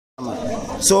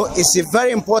So it's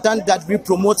very important that we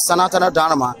promote Sanatana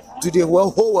Dharma to the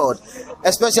whole world,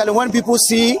 especially when people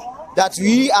see that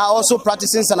we are also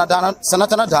practicing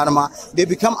Sanatana Dharma, they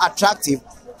become attractive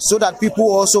so that people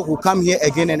also will come here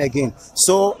again and again.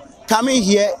 So coming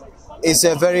here is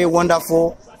a very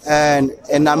wonderful and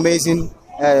an amazing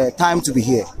time to be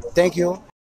here. Thank you.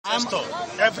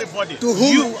 Everybody. To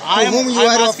whom you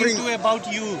are offering? To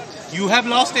about you. You have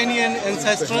lost any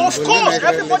ancestral? Of course,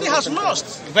 everybody has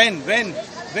lost.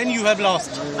 When you have lost?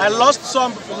 I lost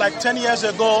some like 10 years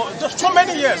ago. So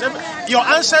many years. Your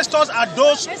ancestors are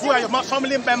those who are your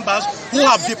family members who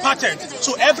have departed.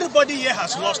 So everybody here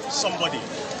has lost somebody.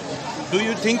 Do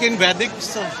you think in Vedic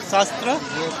Shastra?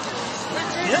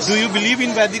 Yes. Do you believe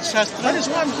in Vedic Shastra? That is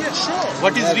why I'm here, sure.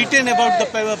 What is written about the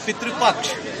Pitru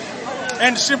Paksh?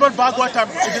 And Srimad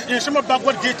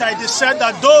Bhagavad Gita, it is said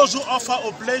that those who offer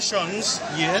oblations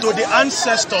to the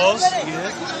ancestors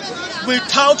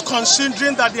without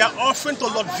considering that they are offering to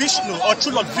Lord Vishnu or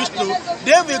to Lord Vishnu,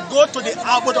 they will go to the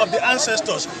abode of the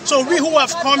ancestors. So we who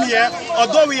have come here,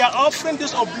 although we are offering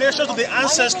this oblation to the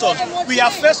ancestors, we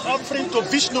are first offering to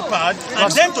Vishnu Pad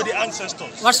and then to the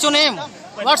ancestors. What's your name?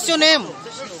 What's your name?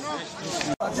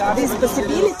 This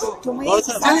possibility to make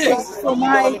something for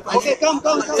my mother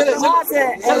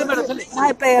and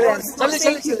my parents.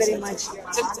 Thank you very much.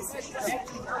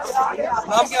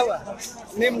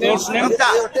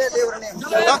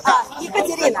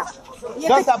 Ekaterina.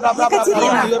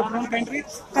 Ekaterina.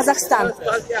 Kazakhstan.